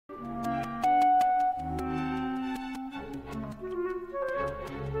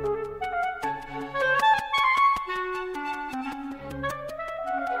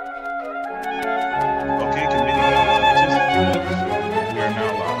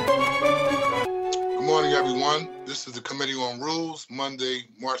everyone. This is the Committee on Rules, Monday,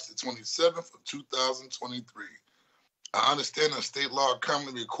 March the 27th of 2023. I understand that state law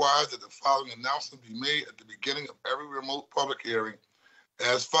currently requires that the following announcement be made at the beginning of every remote public hearing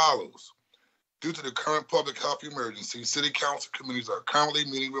as follows. Due to the current public health emergency, City Council committees are currently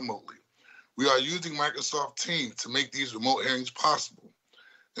meeting remotely. We are using Microsoft Teams to make these remote hearings possible.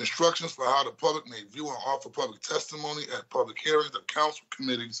 Instructions for how the public may view and offer public testimony at public hearings of council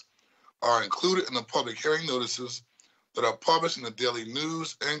committees are included in the public hearing notices that are published in the Daily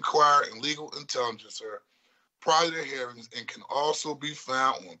News, Enquirer, and Legal Intelligencer prior to the hearings and can also be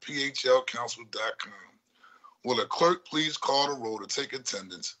found on phlcouncil.com. Will the clerk please call the roll to take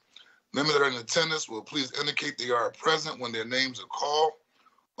attendance? Members that are in attendance will please indicate they are present when their names are called.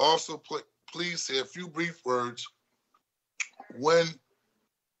 Also, please say a few brief words when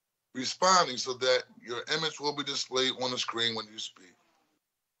responding so that your image will be displayed on the screen when you speak.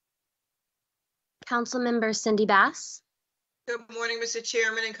 Councilmember Cindy Bass. Good morning, Mr.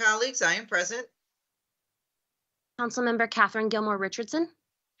 Chairman and colleagues. I am present. Councilmember Catherine Gilmore Richardson.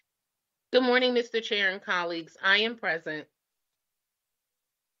 Good morning, Mr. Chair and colleagues. I am present.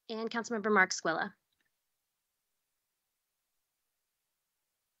 And Councilmember Mark Squilla.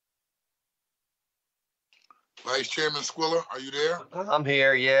 Vice Chairman Squilla, are you there? I'm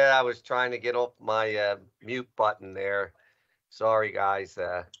here. Yeah, I was trying to get off my mute button there. Sorry, guys.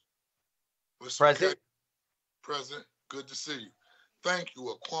 Present. Okay. Present. Good to see you. Thank you.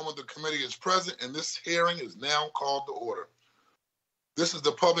 A quorum of the committee is present, and this hearing is now called to order. This is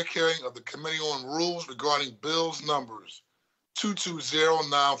the public hearing of the Committee on Rules regarding bills numbers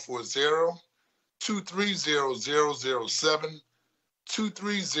 220940, 230007,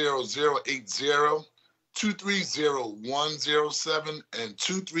 230080, 230107, and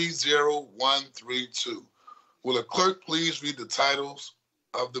 230132. Will the clerk please read the titles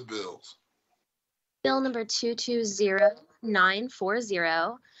of the bills? Bill number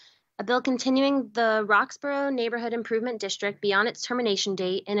 220940, a bill continuing the Roxborough Neighborhood Improvement District beyond its termination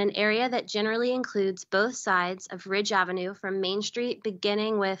date in an area that generally includes both sides of Ridge Avenue from Main Street,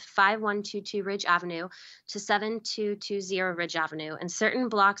 beginning with 5122 Ridge Avenue to 7220 Ridge Avenue, and certain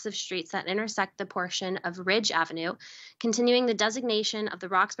blocks of streets that intersect the portion of Ridge Avenue, continuing the designation of the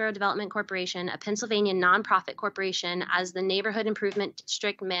Roxborough Development Corporation, a Pennsylvania nonprofit corporation, as the Neighborhood Improvement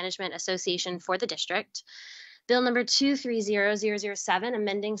District Management Association for the district. Bill number 230007,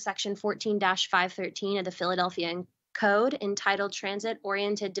 amending section 14-513 of the Philadelphia Code entitled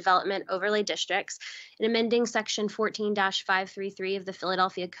Transit-Oriented Development Overlay Districts, and amending section 14-533 of the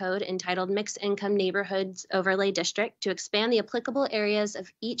Philadelphia Code entitled Mixed Income Neighborhoods Overlay District to expand the applicable areas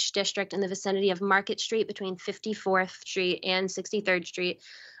of each district in the vicinity of Market Street between 54th Street and 63rd Street,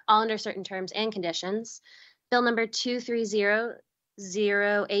 all under certain terms and conditions. Bill number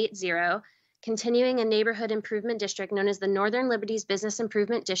 230080, continuing a neighborhood improvement district known as the Northern Liberties Business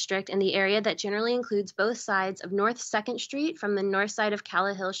Improvement District in the area that generally includes both sides of North 2nd Street from the north side of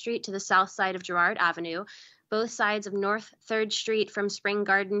Callahill Street to the south side of Girard Avenue, both sides of North 3rd Street from Spring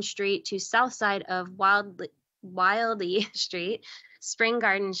Garden Street to south side of Wildey Street, Spring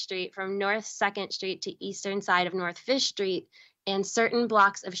Garden Street from North 2nd Street to eastern side of North Fish Street, and certain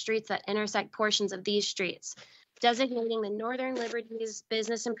blocks of streets that intersect portions of these streets, designating the Northern Liberties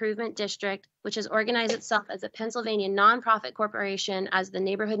Business Improvement District, which has organized itself as a Pennsylvania nonprofit corporation, as the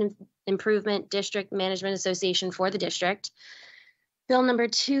Neighborhood Improvement District Management Association for the district. Bill number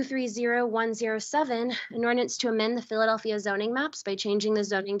 230107, an ordinance to amend the Philadelphia zoning maps by changing the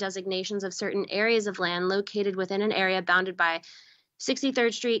zoning designations of certain areas of land located within an area bounded by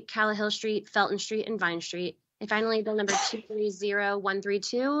 63rd Street, Callahill Street, Felton Street, and Vine Street. And finally, bill number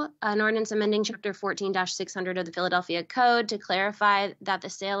 230132, an ordinance amending chapter 14-600 of the Philadelphia Code to clarify that the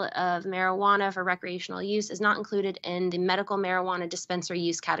sale of marijuana for recreational use is not included in the medical marijuana dispensary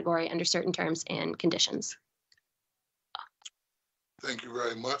use category under certain terms and conditions. Thank you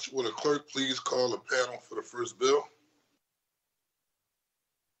very much. Will the clerk please call the panel for the first bill?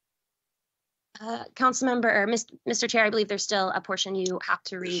 Councilmember, or Mr. Chair, I believe there's still a portion you have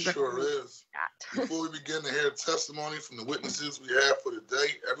to read. It sure is. Before we begin to hear testimony from the witnesses we have for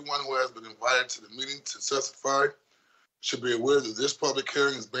today, everyone who has been invited to the meeting to testify should be aware that this public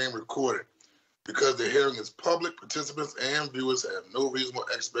hearing is being recorded. Because the hearing is public, participants and viewers have no reasonable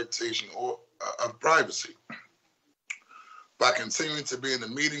expectation of privacy. By continuing to be in the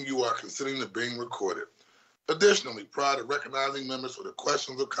meeting, you are considering it being recorded. Additionally, prior to recognizing members for the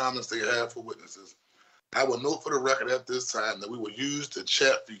questions or comments they have for witnesses, I will note for the record at this time that we will use the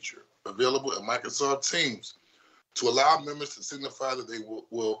chat feature available in Microsoft Teams to allow members to signify that they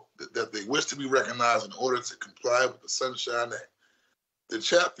wish to be recognized in order to comply with the Sunshine Act. The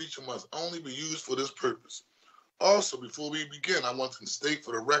chat feature must only be used for this purpose. Also, before we begin, I want to state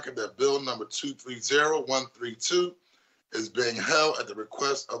for the record that Bill number 230132 is being held at the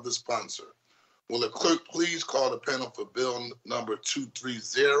request of the sponsor. Will the clerk please call the panel for Bill number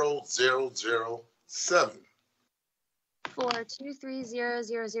 230007? For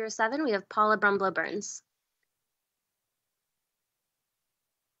 230007, we have Paula Brumlow Burns.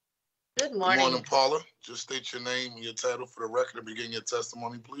 Good morning. Good morning, Paula. Just state your name and your title for the record and begin your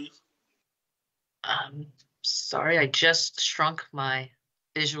testimony, please. Sorry, I just shrunk my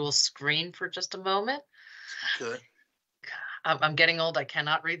visual screen for just a moment. Okay. I'm getting old. I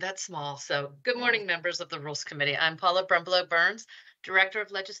cannot read that small. So good morning, members of the Rules Committee. I'm Paula Brumlow Burns, Director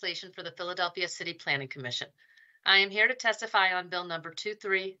of Legislation for the Philadelphia City Planning Commission. I am here to testify on Bill number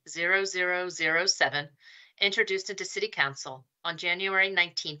 230007, introduced into City Council on January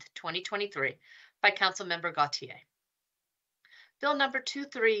 19th, 2023 by Councilmember Gautier. Bill number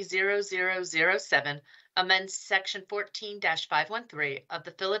 230007 amends Section 14-513 of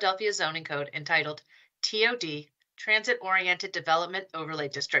the Philadelphia Zoning Code entitled TOD, Transit-Oriented Development Overlay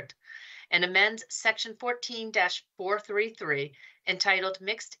District, and amends Section 14-433 entitled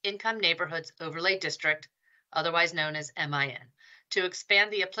Mixed Income Neighborhoods Overlay District, otherwise known as MIN, to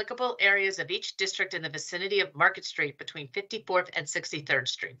expand the applicable areas of each district in the vicinity of Market Street between 54th and 63rd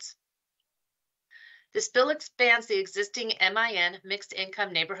Streets. This bill expands the existing MIN Mixed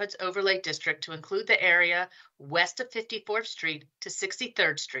Income Neighborhoods Overlay District to include the area west of 54th Street to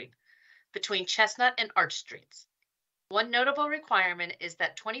 63rd Street, between Chestnut and Arch Streets. One notable requirement is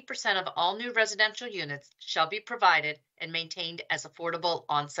that 20% of all new residential units shall be provided and maintained as affordable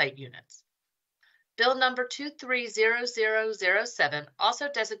on-site units. Bill number 230007 also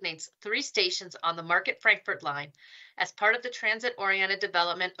designates 3 stations on the Market-Frankfurt line as part of the Transit-Oriented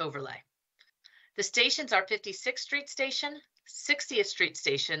Development Overlay. The stations are 56th Street Station, 60th Street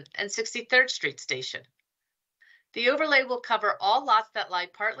Station, and 63rd Street Station. The overlay will cover all lots that lie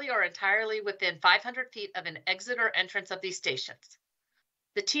partly or entirely within 500 feet of an exit or entrance of these stations.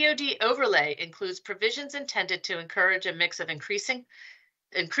 The TOD overlay includes provisions intended to encourage a mix of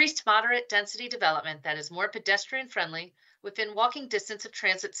increased moderate density development that is more pedestrian friendly within walking distance of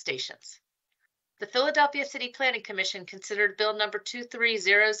transit stations. The Philadelphia City Planning Commission considered Bill number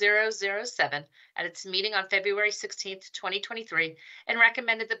 230007 at its meeting on February 16th, 2023, and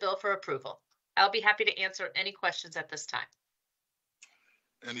recommended the bill for approval. I'll be happy to answer any questions at this time.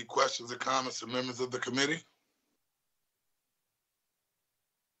 Any questions or comments from members of the committee?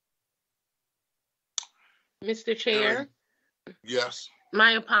 Mr. Chair? Yes.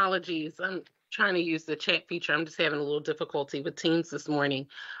 My apologies. I'm trying to use the chat feature. I'm just having a little difficulty with Teams this morning.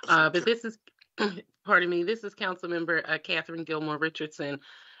 But this is, pardon me, this is Councilmember Catherine Gilmore Richardson.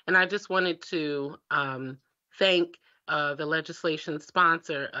 And I just wanted to thank the legislation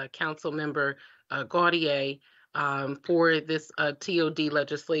sponsor, Councilmember Gautier, for this TOD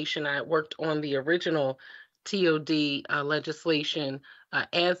legislation. I worked on the original TOD legislation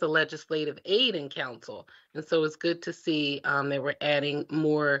as a legislative aid in council. And so it's good to see that we're adding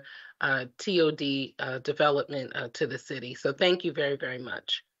more TOD development to the city. So thank you very, very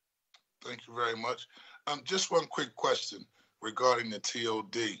much. Thank you very much. Just one quick question regarding the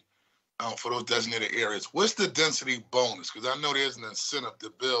TOD for those designated areas. What's the density bonus? Because I know there's an incentive to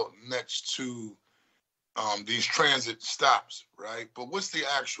build next to these transit stops, right? But what's the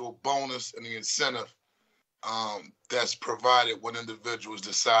actual bonus and the incentive that's provided when individuals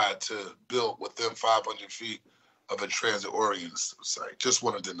decide to build within 500 feet of a transit-oriented site? Just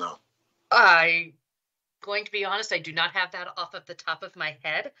wanted to know. Going to be honest, I do not have that off of the top of my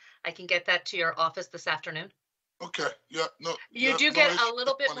head. I can get that to your office this afternoon. Okay. Yeah. No. You do get a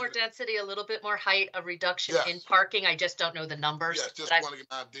little bit more density, a little bit more height, a reduction in parking. I just don't know the numbers. Yes. Just want to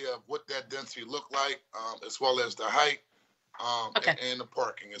get an idea of what that density look like, as well as the height, and the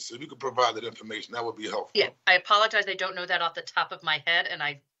parking. And so if you could provide that information, that would be helpful. Yeah. I apologize. I don't know that off the top of my head, and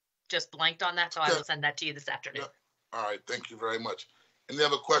I just blanked on that, so I will send that to you this afternoon. Yeah. All right. Thank you very much. Any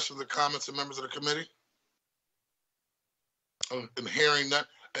other questions or comments from members of the committee? I'm hearing that.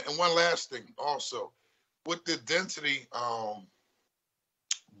 And one last thing also, with the density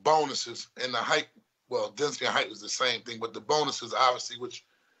bonuses and the height, well, density and height is the same thing, but the bonuses obviously, which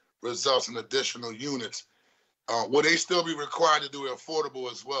results in additional units, will they still be required to do it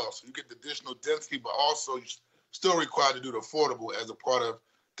affordable as well? So you get the additional density, but also you're still required to do the affordable as a part of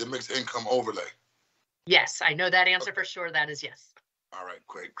the mixed income overlay. Yes, I know that answer for sure. That is yes. All right,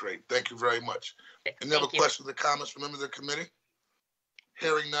 great. Thank you very much. Okay, Any other questions or comments from members of the committee?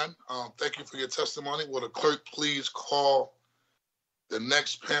 Hearing none, thank you for your testimony. Will the clerk please call the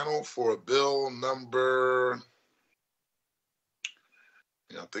next panel for bill number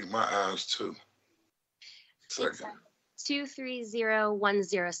I think my eyes too. Second.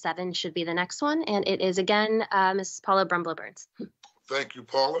 230107 should be the next one, and it is again Mrs. Paula Brumble-Burns. Thank you,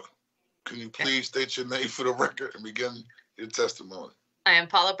 Paula. Can you please state your name for the record and begin your testimony? I am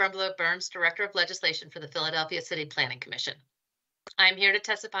Paula Brumble-Burns, Director of Legislation for the Philadelphia City Planning Commission. I am here to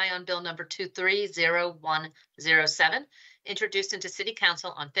testify on Bill number 230107, introduced into City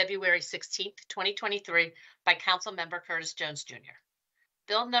Council on February 16th, 2023 by Council Member Curtis Jones Jr.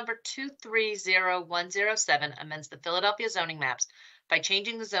 Bill number 230107 amends the Philadelphia zoning maps by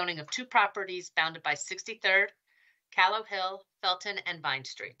changing the zoning of two properties bounded by 63rd, Callow Hill, Felton, and Vine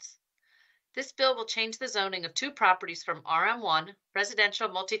Streets. This bill will change the zoning of two properties from RM1, residential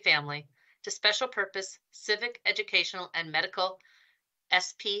multifamily, to special purpose, civic, educational, and medical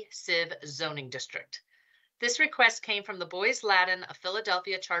SP Civ zoning district. This request came from the Boys Latin of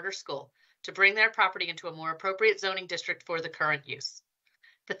Philadelphia Charter School to bring their property into a more appropriate zoning district for the current use.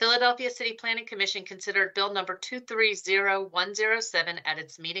 The Philadelphia City Planning Commission considered Bill number 230107 at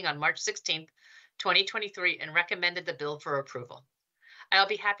its meeting on March 16th, 2023, and recommended the bill for approval. I'll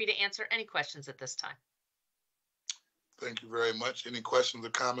be happy to answer any questions at this time. Thank you very much. Any questions or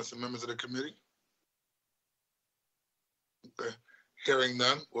comments from members of the committee? Okay. Hearing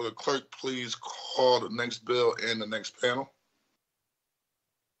none, will the clerk please call the next bill and the next panel?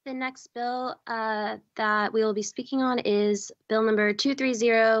 The next bill that we will be speaking on is Bill number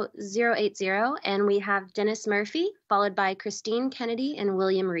 230080, and we have Dennis Murphy, followed by Christine Kennedy and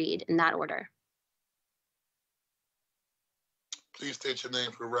William Reed in that order. Please state your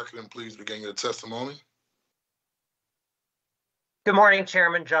name for the record and please begin your testimony. Good morning,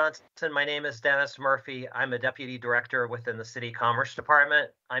 Chairman Johnson. My name is Dennis Murphy. I'm a Deputy Director within the City Commerce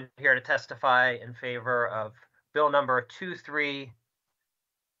Department. I'm here to testify in favor of Bill number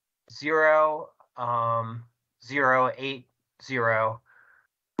 230080,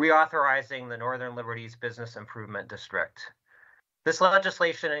 reauthorizing the Northern Liberties Business Improvement District. This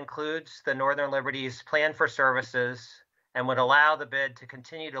legislation includes the Northern Liberties Plan for Services and would allow the bid to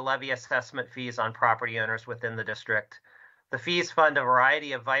continue to levy assessment fees on property owners within the district. The fees fund a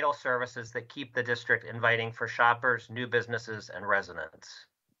variety of vital services that keep the district inviting for shoppers, new businesses, and residents.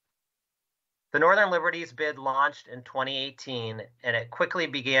 The Northern Liberties bid launched in 2018, and it quickly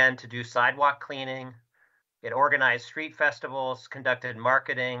began to do sidewalk cleaning. It organized street festivals, conducted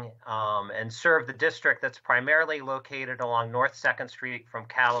marketing, and served the district that's primarily located along North 2nd Street from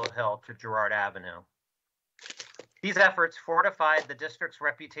Callow Hill to Girard Avenue. These efforts fortified the district's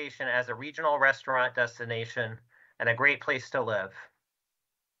reputation as a regional restaurant destination and a great place to live.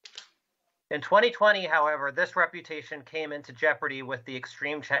 In 2020, however, this reputation came into jeopardy with the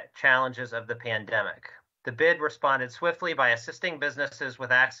extreme challenges of the pandemic. The bid responded swiftly by assisting businesses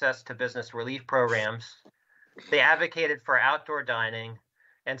with access to business relief programs. They advocated for outdoor dining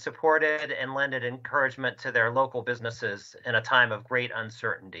and supported and lended encouragement to their local businesses in a time of great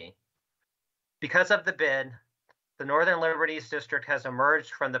uncertainty. Because of the bid, the Northern Liberties District has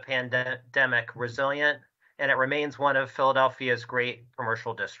emerged from the pandemic resilient, and it remains one of Philadelphia's great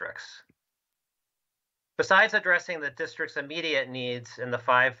commercial districts. Besides addressing the district's immediate needs in the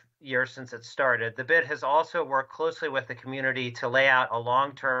 5 years since it started, the bid has also worked closely with the community to lay out a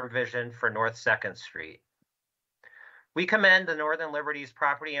long-term vision for North 2nd Street. We commend the Northern Liberties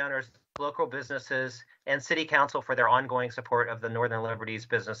property owners, local businesses, and City Council for their ongoing support of the Northern Liberties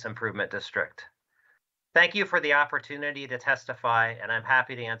Business Improvement District. Thank you for the opportunity to testify, and I'm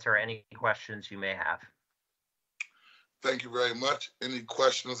happy to answer any questions you may have. Thank you very much. Any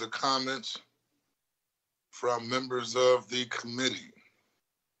questions or comments from members of the committee?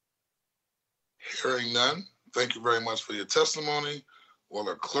 Hearing none, thank you very much for your testimony. Will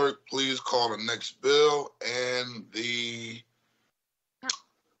the clerk please call the next bill and the...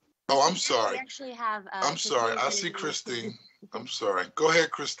 Oh, I'm sorry. We actually have... I'm sorry. I see Christine. I'm sorry. Go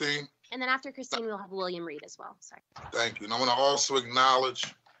ahead, Christine. And then after Christine, we'll have William Reed as well. Sorry. Thank you. And I want to also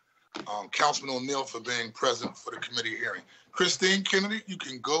acknowledge Councilman O'Neill for being present for the committee hearing. Christine Kennedy, you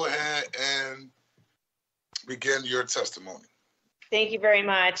can go ahead and begin your testimony. Thank you very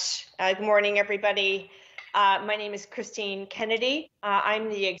much. Good morning, everybody. My name is Christine Kennedy. I'm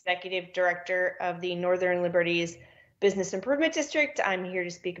the Executive Director of the Northern Liberties Business Improvement District. I'm here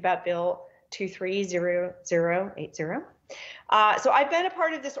to speak about Bill 230080. So I've been a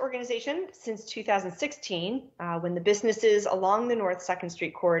part of this organization since 2016, when the businesses along the North 2nd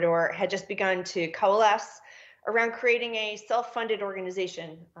Street corridor had just begun to coalesce around creating a self-funded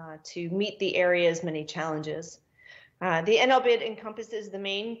organization to meet the area's many challenges. The NL bid encompasses the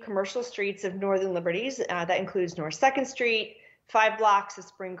main commercial streets of Northern Liberties. That includes North 2nd Street, 5 blocks of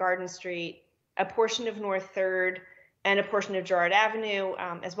Spring Garden Street, a portion of North 3rd, and a portion of Girard Avenue,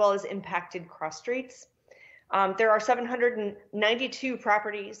 as well as impacted cross streets. There are 792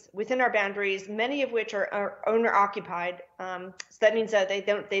 properties within our boundaries, many of which are owner occupied. So that means that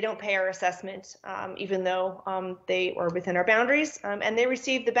they don't pay our assessment, even though they are within our boundaries, and they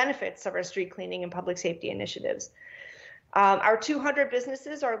receive the benefits of our street cleaning and public safety initiatives. Our 200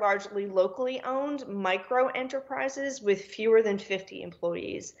 businesses are largely locally owned micro enterprises with fewer than 50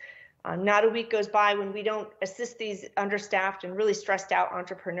 employees. Not a week goes by when we don't assist these understaffed and really stressed out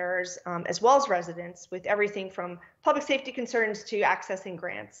entrepreneurs, as well as residents, with everything from public safety concerns to accessing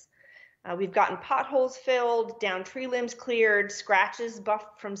grants. We've gotten potholes filled, downed tree limbs cleared, scratches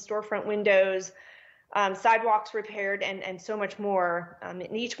buffed from storefront windows, sidewalks repaired, and so much more.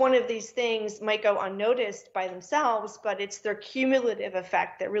 And each one of these things might go unnoticed by themselves, but it's their cumulative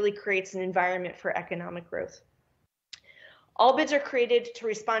effect that really creates an environment for economic growth. All bids are created to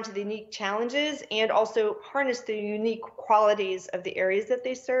respond to the unique challenges and also harness the unique qualities of the areas that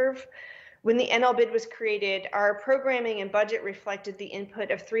they serve. When the NL bid was created, our programming and budget reflected the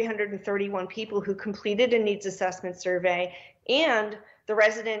input of 331 people who completed a needs assessment survey and the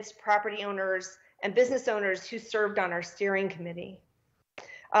residents, property owners, and business owners who served on our steering committee.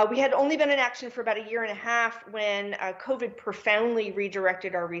 We had only been in action for about a year and a half when COVID profoundly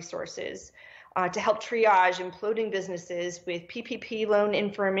redirected our resources to help triage imploding businesses with PPP loan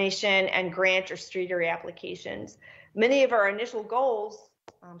information and grant or street area applications. Many of our initial goals,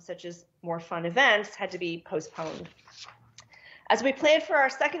 such as more fun events, had to be postponed. As we planned for our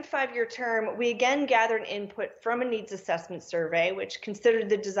second 5-year term, we again gathered input from a needs assessment survey, which considered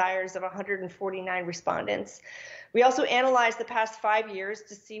the desires of 149 respondents. We also analyzed the past 5 years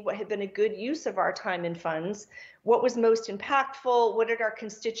to see what had been a good use of our time and funds, what was most impactful, what did our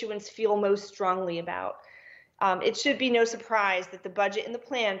constituents feel most strongly about. It should be no surprise that the budget and the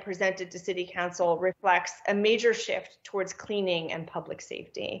plan presented to City Council reflects a major shift towards cleaning and public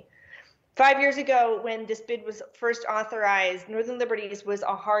safety. 5 years ago, when this bid was first authorized, Northern Liberties was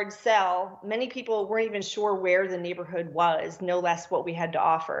a hard sell. Many people weren't even sure where the neighborhood was, no less what we had to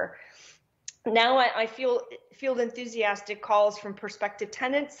offer. Now I field enthusiastic calls from prospective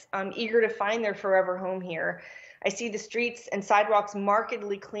tenants eager to find their forever home here. I see the streets and sidewalks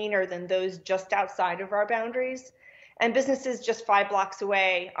markedly cleaner than those just outside of our boundaries. And businesses just 5 blocks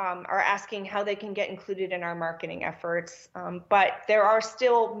away are asking how they can get included in our marketing efforts. But there are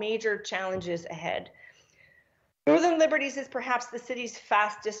still major challenges ahead. Northern Liberties is perhaps the city's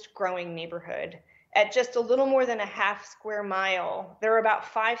fastest growing neighborhood. At just a little more than a half square mile, there are about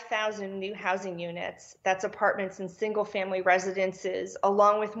 5,000 new housing units. That's apartments and single family residences,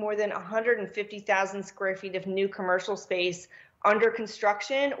 along with more than 150,000 square feet of new commercial space under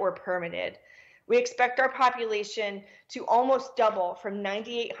construction or permitted. We expect our population to almost double from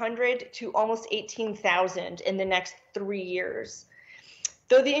 9,800 to almost 18,000 in the next 3 years.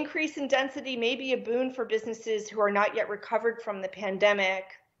 Though the increase in density may be a boon for businesses who are not yet recovered from the pandemic,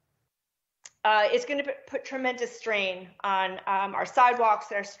 it's going to put tremendous strain on our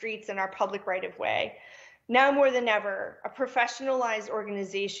sidewalks, our streets, and our public right-of-way. Now more than ever, a professionalized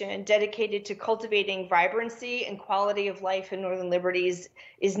organization dedicated to cultivating vibrancy and quality of life in Northern Liberties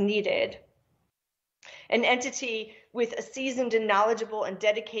is needed. An entity with a seasoned and knowledgeable and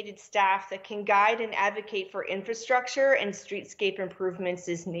dedicated staff that can guide and advocate for infrastructure and streetscape improvements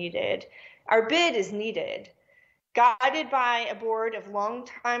is needed. Our bid is needed. Guided by a board of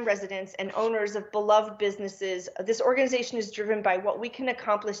longtime residents and owners of beloved businesses, this organization is driven by what we can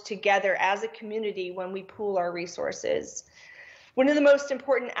accomplish together as a community when we pool our resources. One of the most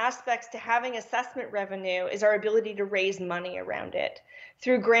important aspects to having assessment revenue is our ability to raise money around it.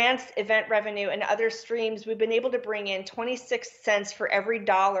 Through grants, event revenue, and other streams, we've been able to bring in 26 cents for every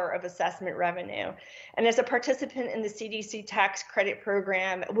dollar of assessment revenue. And as a participant in the CDC tax credit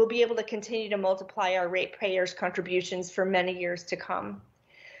program, we'll be able to continue to multiply our ratepayers' contributions for many years to come.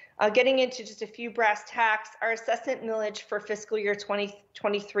 Getting into just a few brass tacks, our assessment millage for fiscal year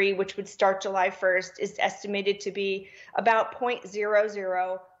 2023, which would start July 1st, is estimated to be about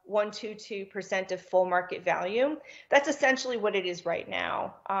 0.00122% of full market value. That's essentially what it is right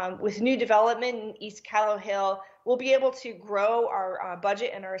now. With new development in East Callow Hill, we'll be able to grow our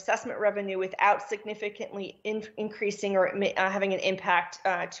budget and our assessment revenue without significantly increasing or having an impact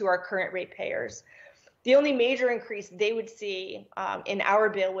to our current ratepayers. The only major increase they would see in our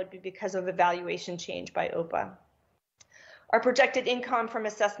bill would be because of a valuation change by OPA. Our projected income from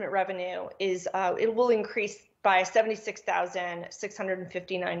assessment revenue is, it will increase by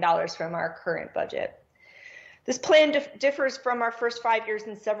 $76,659 from our current budget. This plan differs from our first 5 years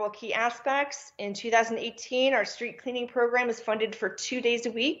in several key aspects. In 2018, our street cleaning program is funded for 2 days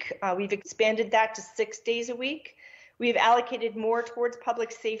a week. We've expanded that to 6 days a week. We've allocated more towards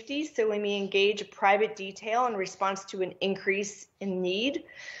public safety, so we may engage private detail in response to an increase in need.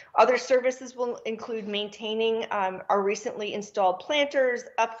 Other services will include maintaining our recently installed planters,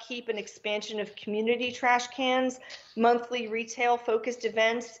 upkeep and expansion of community trash cans, monthly retail-focused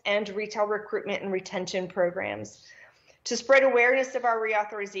events, and retail recruitment and retention programs. To spread awareness of our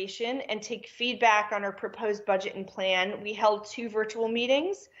reauthorization and take feedback on our proposed budget and plan, we held 2 virtual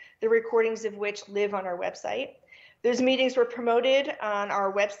meetings, the recordings of which live on our website. Those meetings were promoted on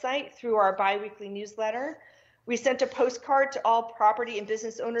our website through our biweekly newsletter. We sent a postcard to all property and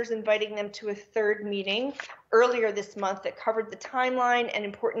business owners inviting them to a 3rd meeting earlier this month that covered the timeline and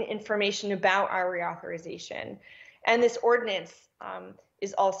important information about our reauthorization. And this ordinance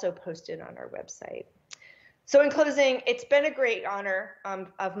is also posted on our website. So in closing, it's been a great honor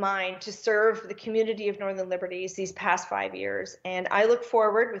of mine to serve the community of Northern Liberties these past 5 years, and I look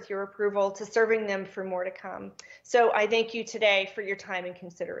forward, with your approval, to serving them for more to come. So I thank you today for your time and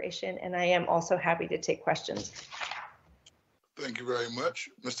consideration, and I am also happy to take questions. Thank you very much.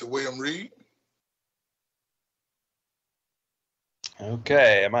 Mr. William Reed.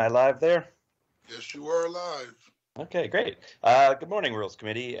 Okay, am I live there? Yes, you are live. Okay, great. Good morning, Rules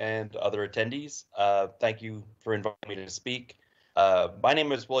Committee and other attendees. Thank you for inviting me to speak. My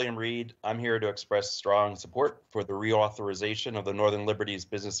name is William Reed. I'm here to express strong support for the reauthorization of the Northern Liberties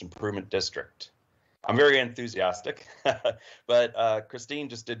Business Improvement District. I'm very enthusiastic, but Christine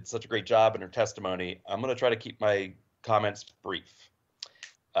just did such a great job in her testimony. I'm going to try to keep my comments brief.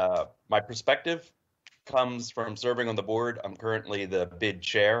 My perspective comes from serving on the board. I'm currently the bid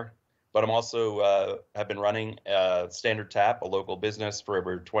chair, but I'm also have been running Standard Tap, a local business, for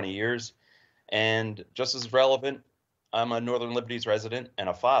over 20 years. And just as relevant, I'm a Northern Liberties resident and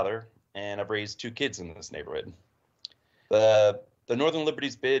a father, and I've raised 2 kids in this neighborhood. The Northern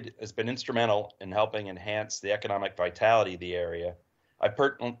Liberties bid has been instrumental in helping enhance the economic vitality of the area. I've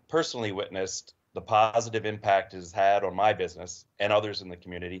personally witnessed the positive impact it has had on my business and others in the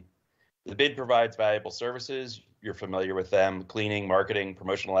community. The bid provides valuable services. You're familiar with them: cleaning, marketing,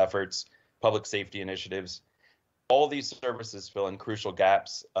 promotional efforts, public safety initiatives. All these services fill in crucial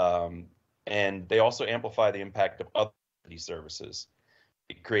gaps, and they also amplify the impact of other services.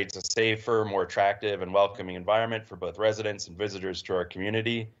 It creates a safer, more attractive, and welcoming environment for both residents and visitors to our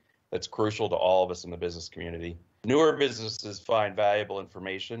community. That's crucial to all of us in the business community. Newer businesses find valuable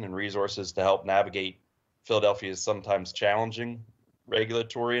information and resources to help navigate Philadelphia's sometimes challenging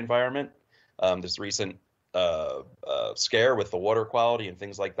regulatory environment. This recent scare with the water quality and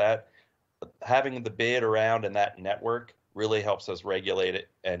things like that, having the bid around and that network really helps us regulate it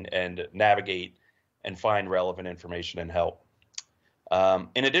and navigate and find relevant information and help.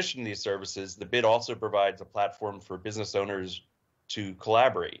 In addition to these services, the bid also provides a platform for business owners to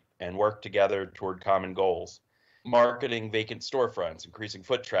collaborate and work together toward common goals. Marketing vacant storefronts, increasing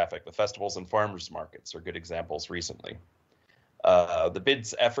foot traffic, the festivals and farmers markets are good examples recently. The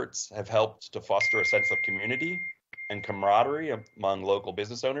bid's efforts have helped to foster a sense of community and camaraderie among local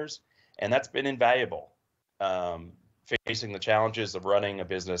business owners, and that's been invaluable facing the challenges of running a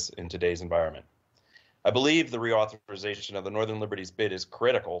business in today's environment. I believe the reauthorization of the Northern Liberties bid is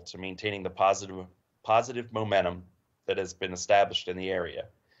critical to maintaining the positive momentum that has been established in the area.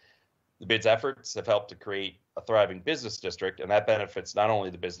 The bid's efforts have helped to create a thriving business district, and that benefits not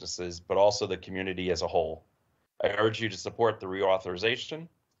only the businesses, but also the community as a whole. I urge you to support the reauthorization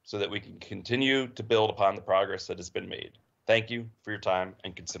so that we can continue to build upon the progress that has been made. Thank you for your time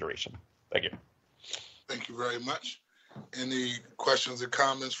and consideration. Thank you. Thank you very much. Any questions or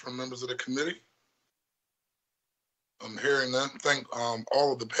comments from members of the committee? I'm hearing none. Thank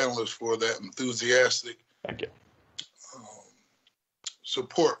all of the panelists for that enthusiastic Thank you.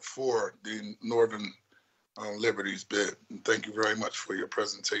 Support for the Northern Liberties bid. And thank you very much for your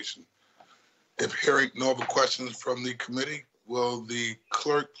presentation. If hearing no other questions from the committee, will the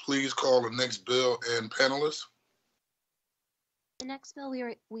clerk please call the next bill and panelists? The next bill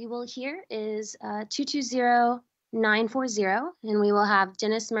we will hear is 220940, and we will have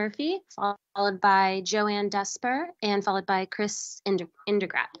Dennis Murphy, followed by Joanne Desper, and followed by Chris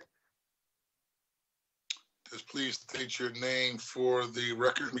Indergrad. Just please state your name for the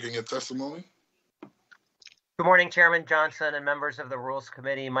record, beginning your testimony. Good morning, Chairman Johnson and members of the Rules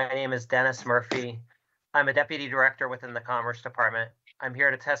Committee. My name is Dennis Murphy. I'm a Deputy Director within the Commerce Department. I'm here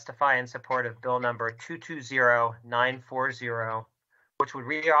to testify in support of Bill number 220940, which would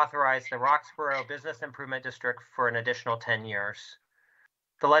reauthorize the Roxborough Business Improvement District for an additional 10 years.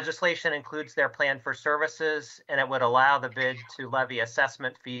 The legislation includes their plan for services, and it would allow the bid to levy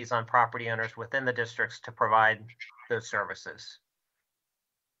assessment fees on property owners within the districts to provide those services.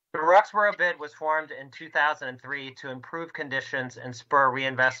 The Roxborough bid was formed in 2003 to improve conditions and spur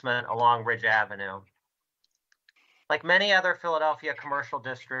reinvestment along Ridge Avenue. Like many other Philadelphia commercial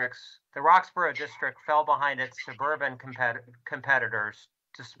districts, the Roxborough district fell behind its suburban competitors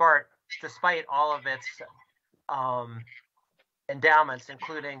despite all of its endowments,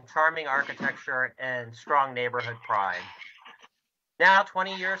 including charming architecture and strong neighborhood pride. Now,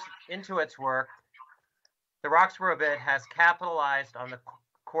 20 years into its work, the Roxborough bid has capitalized on the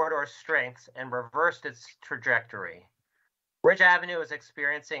corridor's strengths and reversed its trajectory. Ridge Avenue is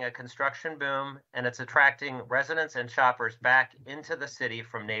experiencing a construction boom, and it's attracting residents and shoppers back into the city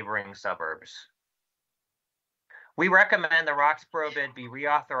from neighboring suburbs. We recommend the Roxborough bid be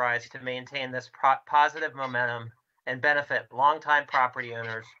reauthorized to maintain this positive momentum and benefit longtime property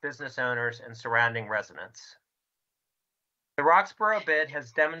owners, business owners, and surrounding residents. The Roxborough bid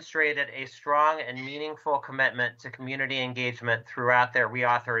has demonstrated a strong and meaningful commitment to community engagement throughout their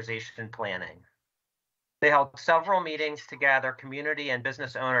reauthorization planning. They held several meetings to gather community and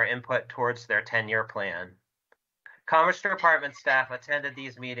business owner input towards their 10-year plan. Commerce Department staff attended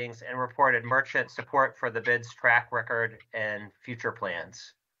these meetings and reported merchant support for the bid's track record and future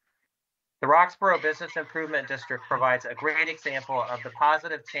plans. The Roxborough Business Improvement District provides a great example of the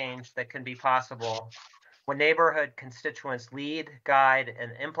positive change that can be possible when neighborhood constituents lead, guide,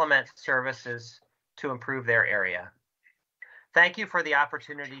 and implement services to improve their area. Thank you for the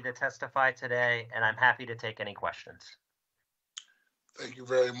opportunity to testify today, and I'm happy to take any questions. Thank you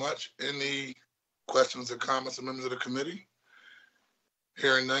very much. Any questions or comments from members of the committee?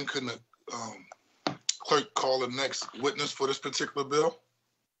 Hearing none, can the clerk call the next witness for this particular bill?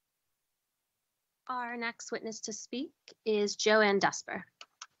 Our next witness to speak is Joanne Desper.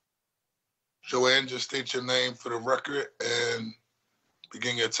 Joanne, just state your name for the record and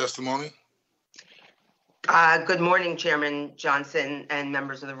begin your testimony. Good morning, Chairman Johnson and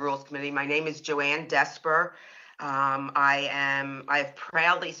members of the Rules Committee. My name is Joanne Desper. I have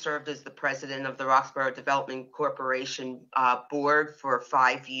proudly served as the president of the Roxborough Development Corporation board for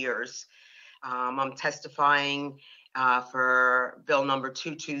 5 years. I'm testifying for bill number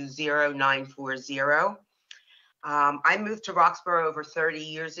 220940. I moved to Roxborough over 30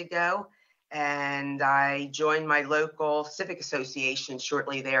 years ago, and I joined my local civic association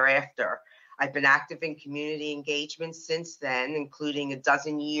shortly thereafter. I've been active in community engagement since then, including a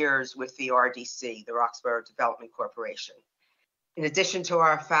dozen years with the RDC, the Roxborough Development Corporation. In addition to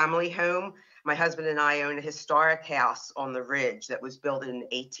our family home, my husband and I own a historic house on the Ridge that was built in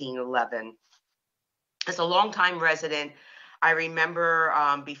 1811. As a longtime resident, I remember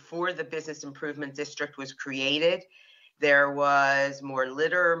before the Business Improvement District was created, there was more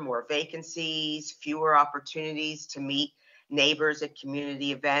litter, more vacancies, fewer opportunities to meet neighbors at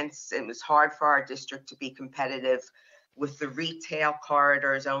community events. It was hard for our district to be competitive with the retail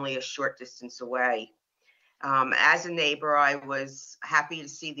corridors only a short distance away. As a neighbor, I was happy to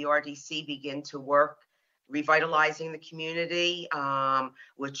see the RDC begin to work revitalizing the community,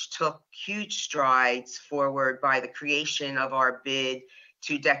 which took huge strides forward by the creation of our bid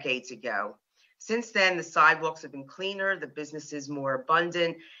 2 decades ago. Since then, the sidewalks have been cleaner, the business is more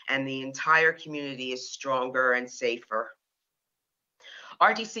abundant, and the entire community is stronger and safer.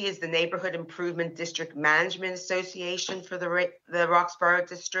 RDC is the Neighborhood Improvement District Management Association for the Roxborough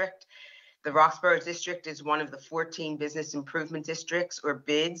District. The Roxborough District is one of the 14 business improvement districts or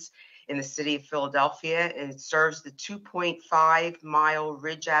BIDs in the city of Philadelphia, and it serves the 2.5-mile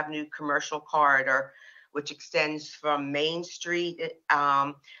Ridge Avenue commercial corridor, which extends from Main Street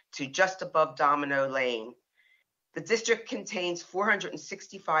to just above Domino Lane. The district contains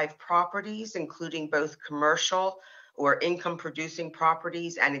 465 properties, including both commercial or income-producing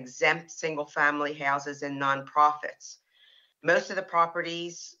properties and exempt single-family houses and nonprofits. Most of the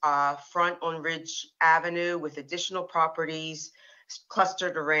properties front on Ridge Avenue, with additional properties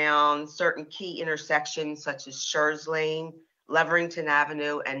clustered around certain key intersections such as Schurz Lane, Leverington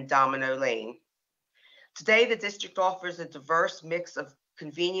Avenue, and Domino Lane. Today, the district offers a diverse mix of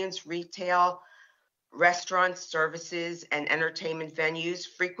convenience, retail, restaurants, services, and entertainment venues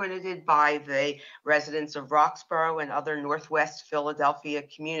frequented by the residents of Roxborough and other Northwest Philadelphia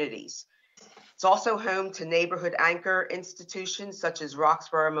communities. It's also home to neighborhood anchor institutions such as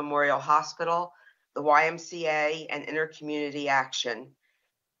Roxborough Memorial Hospital, the YMCA, and Intercommunity Action.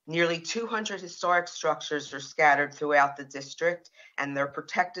 Nearly 200 historic structures are scattered throughout the district, and they're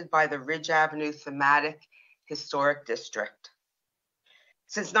protected by the Ridge Avenue Thematic Historic District.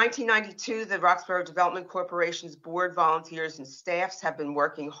 Since 1992, the Roxborough Development Corporation's board, volunteers, and staffs have been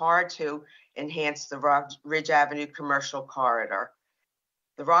working hard to enhance the Ridge Avenue commercial corridor.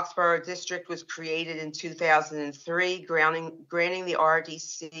 The Roxborough District was created in 2003, granting the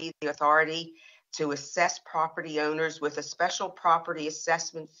RDC the authority to assess property owners with a special property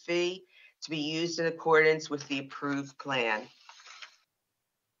assessment fee to be used in accordance with the approved plan.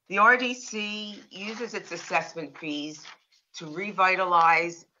 The RDC uses its assessment fees to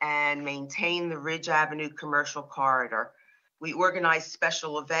revitalize and maintain the Ridge Avenue commercial corridor. We organize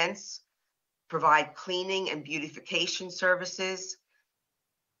special events, provide cleaning and beautification services,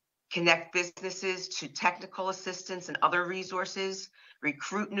 connect businesses to technical assistance and other resources,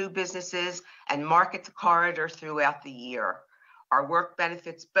 recruit new businesses, and market the corridor throughout the year. Our work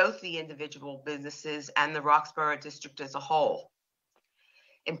benefits both the individual businesses and the Roxborough District as a whole.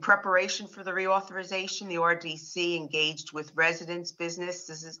 In preparation for the reauthorization, the RDC engaged with residents,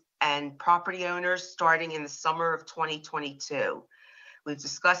 businesses, and property owners starting in the summer of 2022. We've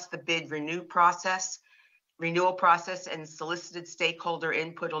discussed the bid renewal process and solicited stakeholder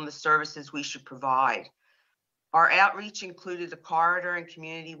input on the services we should provide. Our outreach included a corridor and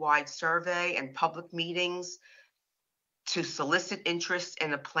community-wide survey and public meetings to solicit interest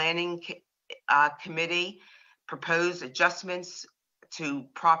in a planning committee, propose adjustments to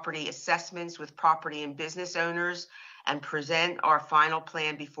property assessments with property and business owners, and present our final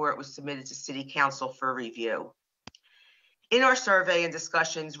plan before it was submitted to City Council for review. In our survey and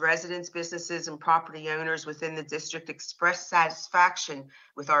discussions, residents, businesses, and property owners within the district expressed satisfaction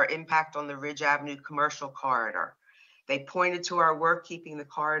with our impact on the Ridge Avenue commercial corridor. They pointed to our work keeping the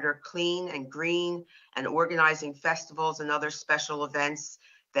corridor clean and green and organizing festivals and other special events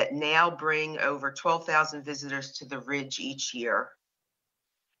that now bring over 12,000 visitors to the Ridge each year.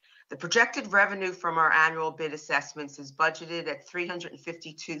 The projected revenue from our annual bid assessments is budgeted at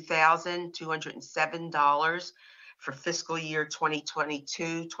 $352,207 for fiscal year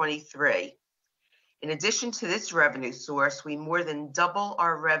 2022-23. In addition to this revenue source, we more than double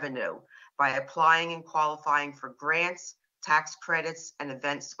our revenue by applying and qualifying for grants, tax credits, and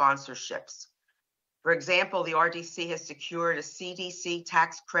event sponsorships. For example, the RDC has secured a CDC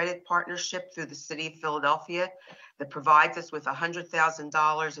tax credit partnership through the City of Philadelphia that provides us with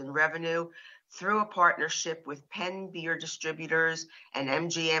 $100,000 in revenue through a partnership with Penn Beer Distributors and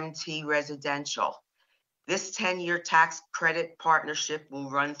MGMT Residential. This 10-year tax credit partnership will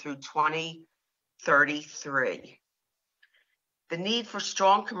run through 2033. The need for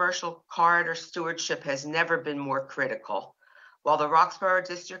strong commercial corridor stewardship has never been more critical. While the Roxborough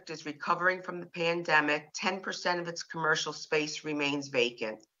District is recovering from the pandemic, 10% of its commercial space remains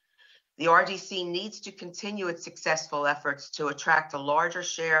vacant. The RDC needs to continue its successful efforts to attract a larger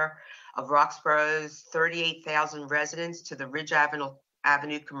share of Roxborough's 38,000 residents to the Ridge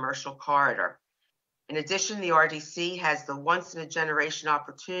Avenue commercial corridor. In addition, the RDC has the once-in-a-generation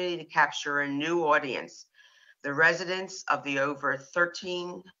opportunity to capture a new audience, the residents of the over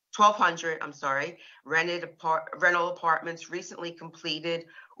 1,200 rental apartments recently completed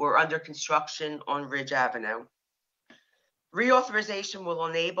or under construction on Ridge Avenue. Reauthorization will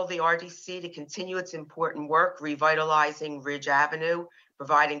enable the RDC to continue its important work revitalizing Ridge Avenue,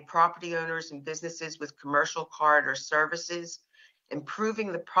 providing property owners and businesses with commercial corridor services,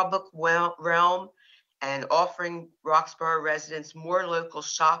 improving the public realm, and offering Roxborough residents more local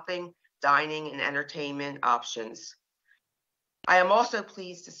shopping, dining, and entertainment options. I am also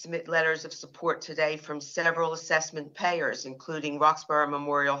pleased to submit letters of support today from several assessment payers, including Roxborough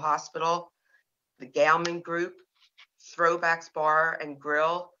Memorial Hospital, the Gauman Group, Throwbacks Bar and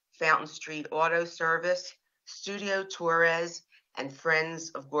Grill, Fountain Street Auto Service, Studio Torres, and Friends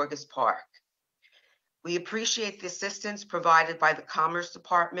of Gorgas Park. We appreciate the assistance provided by the Commerce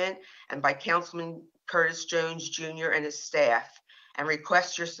Department and by Councilman Curtis Jones Jr. and his staff, and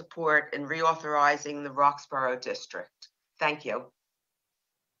request your support in reauthorizing the Roxborough District. Thank you.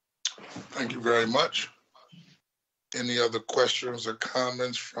 Thank you very much. Any other questions or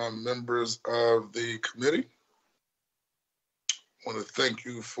comments from members of the committee? I want to thank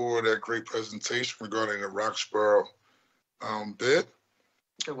you for that great presentation regarding the Roxborough bid.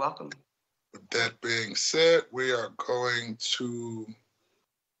 You're welcome. With that being said, we are going to...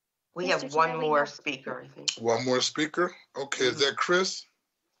 We have one more speaker, I think. One more speaker? Okay, is that Chris?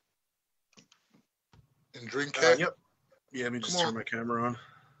 And Drink Cat? Yep. Yeah, let me just turn my camera on.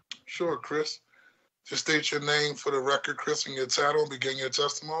 Sure, Chris. Just state your name for the record, Chris, and your title, and begin your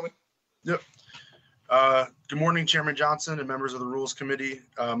testimony. Yep. Good morning, Chairman Johnson and members of the Rules Committee.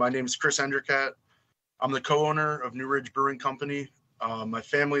 My name is Chris Endercat. I'm the co-owner of New Ridge Brewing Company. My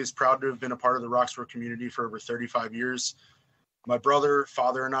family is proud to have been a part of the Roxborough community for over 35 years. My brother,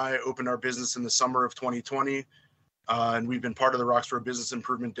 father, and I opened our business in the summer of 2020, and we've been part of the Roxborough Business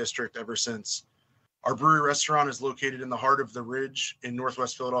Improvement District ever since. Our brewery restaurant is located in the heart of the Ridge in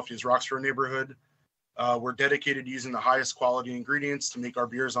Northwest Philadelphia's Roxborough neighborhood. We're dedicated to using the highest quality ingredients to make our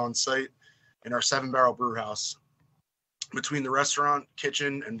beers on site in our 7-barrel brew house. Between the restaurant,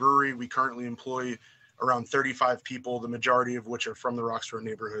 kitchen, and brewery, we currently employ around 35 people, the majority of which are from the Roxborough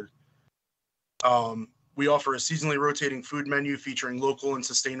neighborhood. We offer a seasonally rotating food menu featuring local and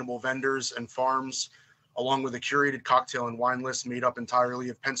sustainable vendors and farms, along with a curated cocktail and wine list made up entirely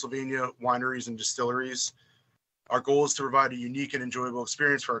of Pennsylvania wineries and distilleries. Our goal is to provide a unique and enjoyable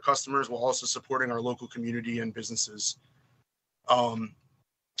experience for our customers while also supporting our local community and businesses.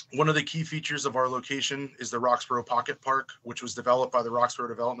 One of the key features of our location is the Roxborough Pocket Park, which was developed by the Roxborough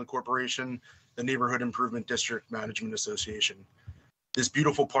Development Corporation, the Neighborhood Improvement District Management Association. This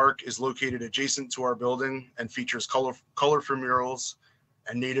beautiful park is located adjacent to our building and features colorful murals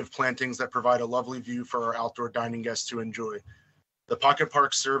and native plantings that provide a lovely view for our outdoor dining guests to enjoy. The Pocket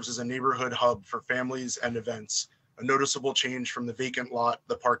Park serves as a neighborhood hub for families and events, a noticeable change from the vacant lot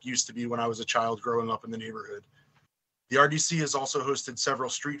the park used to be when I was a child growing up in the neighborhood. The RDC has also hosted several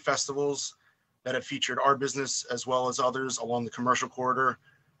street festivals that have featured our business as well as others along the commercial corridor,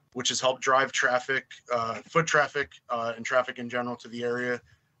 which has helped drive traffic, foot traffic, and traffic in general to the area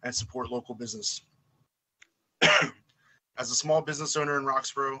and support local business. As a small business owner in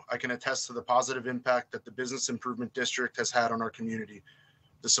Roxborough, I can attest to the positive impact that the Business Improvement District has had on our community.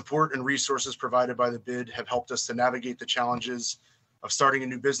 The support and resources provided by the BID have helped us to navigate the challenges of starting a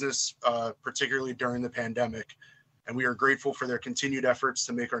new business, particularly during the pandemic. And we are grateful for their continued efforts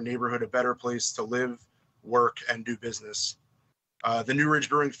to make our neighborhood a better place to live, work, and do business. The New Ridge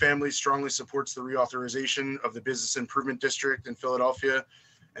Brewing family strongly supports the reauthorization of the Business Improvement District in Philadelphia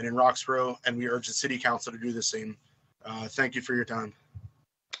and in Roxborough, and we urge the City Council to do the same. Thank you for your time.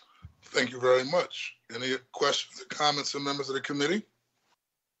 Thank you very much. Any questions or comments from members of the committee?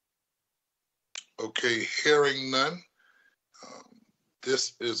 Okay, hearing none.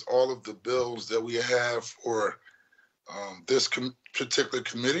 This is all of the bills that we have for this particular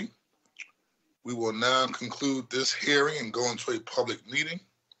committee. We will now conclude this hearing and go into a public meeting.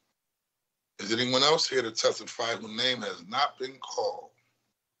 Is anyone else here to testify whose name has not been called?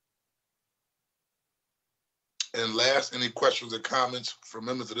 And last, any questions or comments from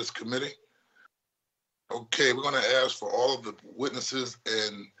members of this committee? Okay, we're going to ask for all of the witnesses,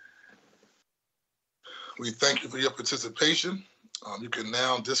 and we thank you for your participation. You can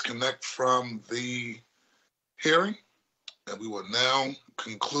now disconnect from the hearing, and we will now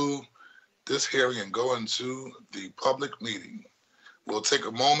conclude this hearing and go into the public meeting. We'll take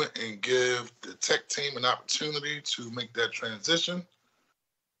a moment and give the tech team an opportunity to make that transition.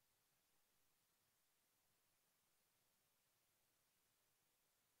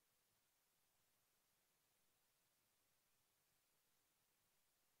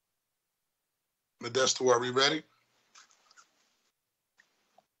 Modesto, are we ready?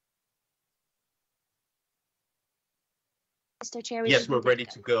 Mr. Chair, yes, we're ready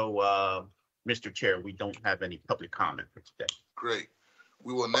to go. Mr. Chair, we don't have any public comment for today. Great.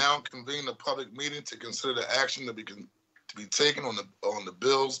 We will now convene a public meeting to consider the action to be taken on the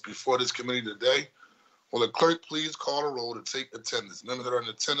bills before this committee today. Will the clerk please call a roll to take attendance? Members that are in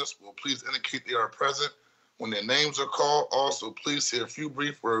attendance will please indicate they are present when their names are called. Also, please say a few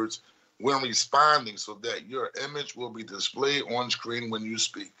brief words when responding so that your image will be displayed on screen when you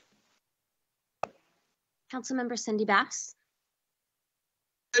speak. Councilmember Cindy Bass.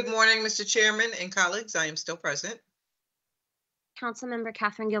 Good morning, Mr. Chairman and colleagues. I am still present. Councilmember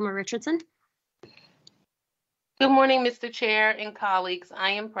Catherine Gilmore Richardson. Good morning, Mr. Chair and colleagues.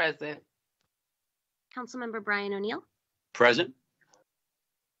 I am present. Councilmember Brian O'Neill. Present.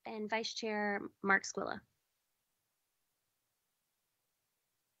 And Vice Chair Mark Squilla.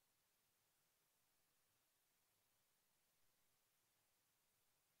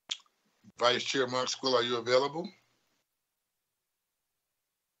 Vice Chair Mark Squilla, are you available?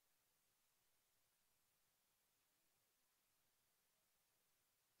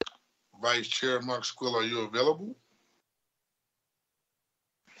 Vice Chair Mark Squilla, are you available?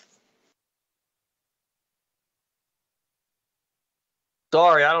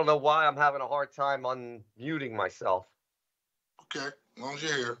 Sorry, I don't know why I'm having a hard time unmuting myself. Okay, as long as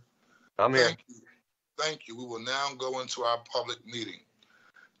you're here. I'm here. Thank you. We will now go into our public meeting.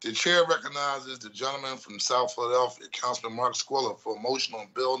 The chair recognizes the gentleman from South Philadelphia, Councilman Mark Squilla, for a motion on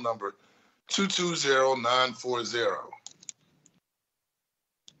bill number 220940.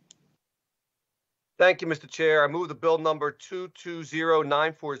 Thank you, Mr. Chair. I move the bill number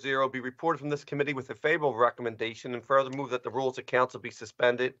 220940 be reported from this committee with a favorable recommendation, and further move that the rules of council be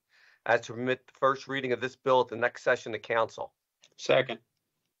suspended as to permit the first reading of this bill at the next session of council. Second.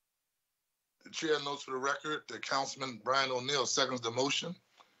 The chair notes for the record that Councilman Brian O'Neill seconds the motion.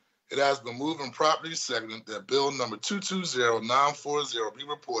 It has been moved and properly seconded that bill number 220940 be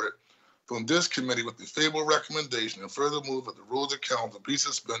reported from this committee with the favorable recommendation, and further move that the rules of council be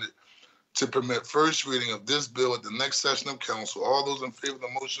suspended to permit first reading of this bill at the next session of council. All those in favor of the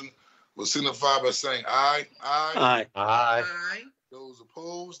motion will signify by saying aye. Aye. Aye. Aye. Those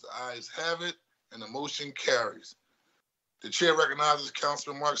opposed, the ayes have it, and the motion carries. The chair recognizes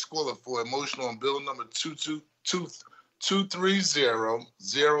Councilman Mark Squilla for a motion on bill number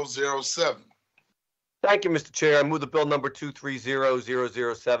 230007. Thank you, Mr. Chair. I move the bill number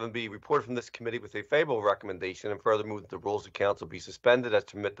 230007 be reported from this committee with a favorable recommendation, and further move that the rules of council be suspended as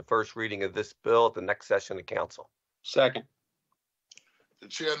to permit the first reading of this bill at the next session of council. Second. The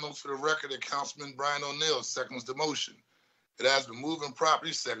chair notes for the record that Councilman Brian O'Neill seconds the motion. It has been moved and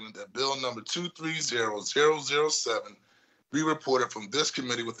properly seconded that bill number 230007 be reported from this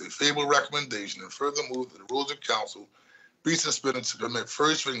committee with a favorable recommendation, and further move that the rules of council be suspended to permit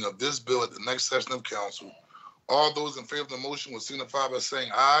first reading of this bill at the next session of council. All those in favor of the motion will signify by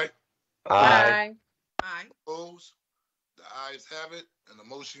saying aye. Aye. Aye. Opposed? The ayes have it, and the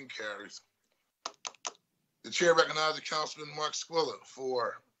motion carries. The chair recognizes Councilman Mark Squilla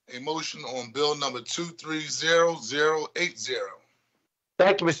for a motion on bill number 230080.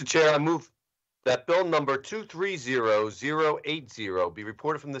 Thank you, Mr. Chair. I move that bill number 230080 be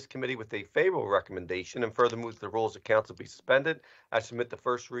reported from this committee with a favorable recommendation, and further move the rules of council be suspended. I submit the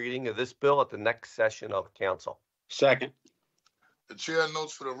first reading of this bill at the next session of council. Second. The chair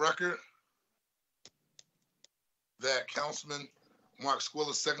notes for the record that Councilman Mark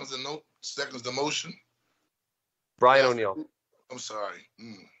Squilla seconds the motion. Brian O'Neill. I'm sorry.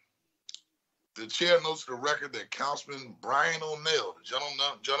 The chair notes for the record that Councilman Brian O'Neill, the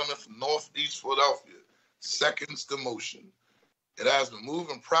gentleman from Northeast Philadelphia, seconds the motion. It has been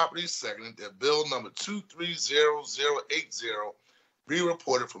moved and properly seconded that bill number 230080 be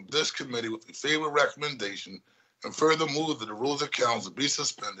reported from this committee with a favorable recommendation, and further move that the rules of council be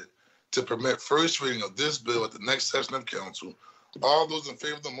suspended to permit first reading of this bill at the next session of council. All those in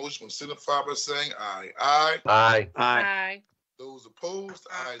favor of the motion will signify by saying aye. Aye. Aye. Aye. Those opposed,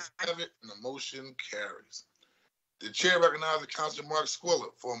 the ayes have it, and the motion carries. The chair recognizes Councilman Mark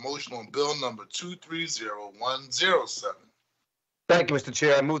Squilla for a motion on bill number 230107. Thank you, Mr.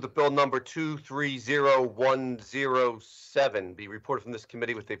 Chair. I move that bill number 230107 be reported from this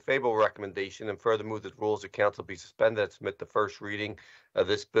committee with a favorable recommendation, and further move that rules of council be suspended and submit the first reading of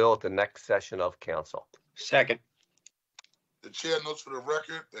this bill at the next session of council. Second. The chair notes for the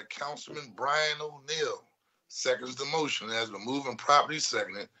record that Councilman Brian O'Neill seconds the motion. It has been moved and properly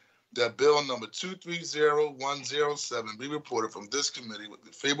seconded that bill number 230107 be reported from this committee with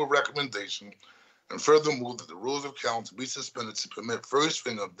the favorable recommendation, and further move that the rules of council be suspended to permit first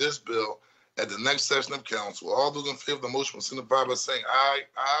reading of this bill at the next session of council. All those in favor of the motion will signify by saying aye.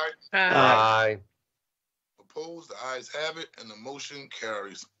 Aye. Aye. Opposed? The ayes have it, and the motion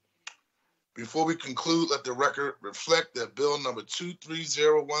carries. Before we conclude, let the record reflect that bill number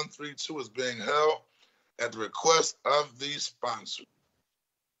 230132 is being held at the request of the sponsor.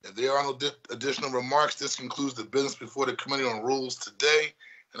 If there are no additional remarks, this concludes the business before the Committee on Rules today.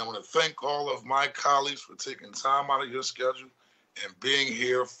 And I want to thank all of my colleagues for taking time out of your schedule and being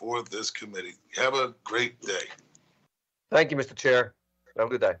here for this committee. Have a great day. Thank you, Mr. Chair. Have a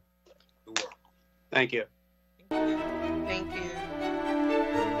good day. You're welcome. Thank you.